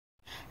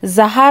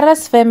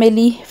Zahara's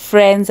family,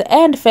 friends,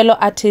 and fellow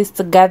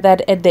artists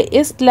gathered at the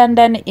East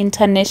London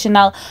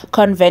International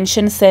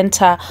Convention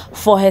Centre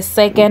for her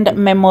second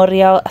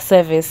memorial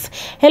service.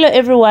 Hello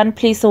everyone,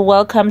 please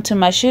welcome to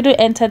Mashudu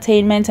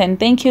Entertainment and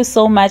thank you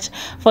so much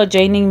for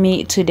joining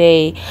me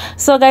today.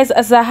 So guys,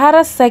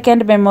 Zahara's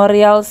second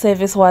memorial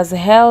service was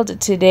held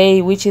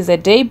today, which is a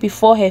day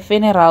before her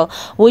funeral,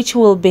 which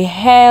will be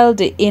held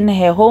in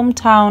her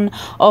hometown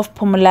of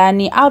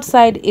Pumulani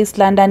outside East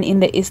London in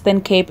the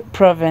Eastern Cape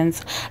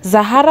province.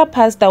 Zahara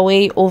passed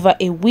away over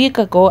a week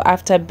ago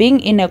after being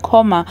in a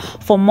coma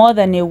for more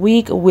than a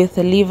week with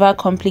liver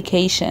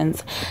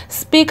complications.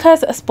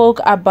 Speakers spoke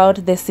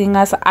about the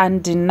singer's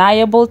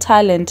undeniable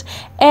talent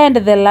and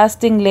the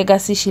lasting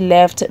legacy she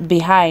left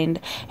behind.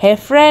 Her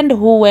friend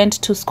who went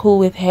to school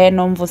with her,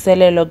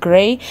 Nomvuselelo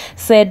Gray,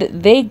 said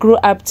they grew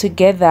up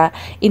together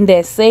in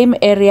the same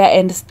area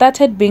and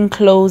started being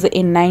close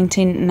in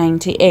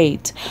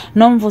 1998.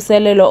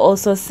 Nomvuselelo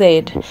also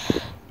said,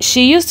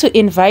 "She used to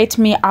invite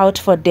me out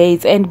for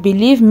dates, and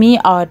believe me,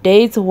 our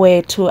dates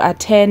were to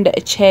attend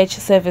church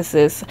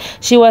services.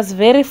 She was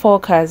very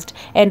focused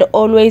and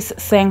always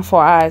sang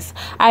for us.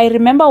 I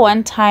remember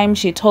one time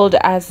she told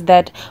us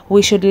that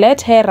we should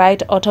let her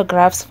write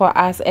autographs for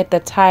us at the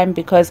time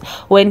because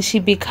when she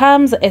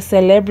becomes a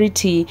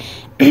celebrity,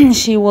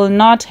 she will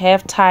not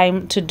have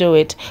time to do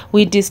it.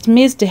 We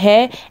dismissed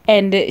her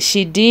and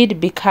she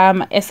did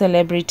become a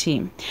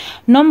celebrity."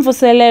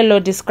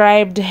 Nomvuselelo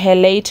described her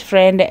late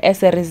friend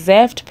as a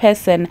reserved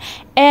person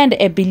and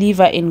a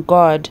believer in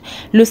God.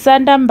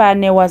 Lusanda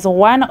Mbane was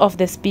one of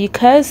the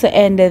speakers,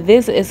 and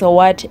this is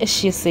what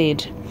she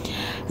said.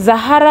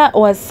 "Zahara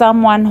was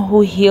someone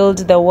who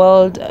healed the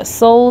world's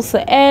souls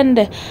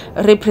and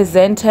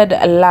represented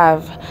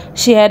love.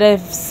 She had a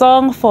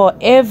song for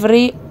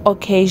every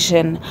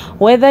occasion.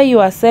 Whether you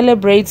are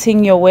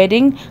celebrating your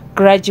wedding,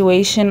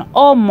 graduation,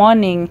 or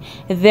mourning,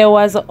 there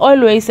was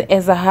always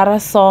a Zahara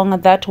song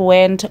that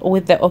went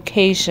with the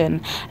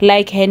occasion.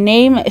 Like her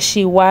name,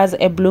 she was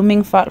a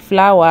blooming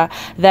flower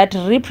that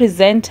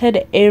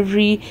represented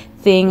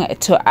everything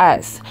to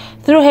us.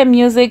 Through her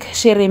music,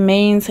 she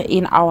remains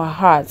in our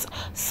hearts,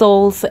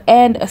 souls,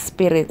 and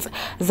spirits."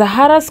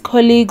 Zahara's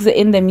colleagues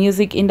in the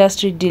music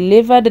industry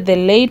delivered the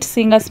late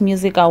singer's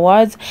music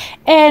awards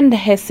and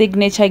her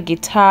signature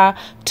guitar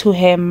to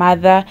her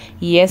mother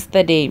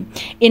yesterday.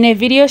 In a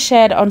video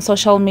shared on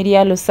social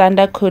media,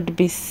 Lusanda could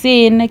be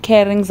seen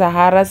carrying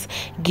Zahara's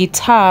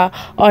guitar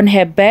on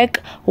her back,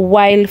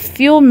 while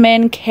few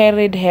men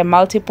carried her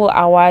multiple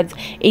awards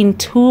in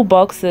 2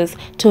 boxes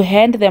to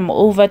hand them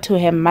over to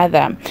her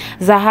mother.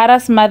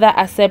 Zahara's mother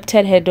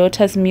accepted her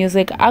daughter's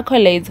music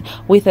accolades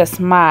with a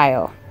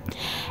smile.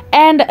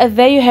 And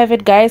there you have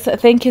it, guys.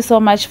 Thank you so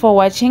much for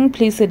watching.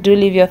 Please do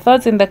leave your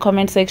thoughts in the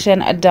comment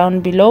section down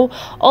below.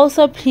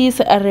 Also,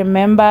 please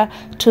remember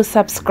to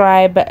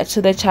subscribe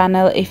to the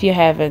channel if you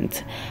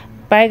haven't.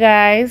 Bye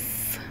guys.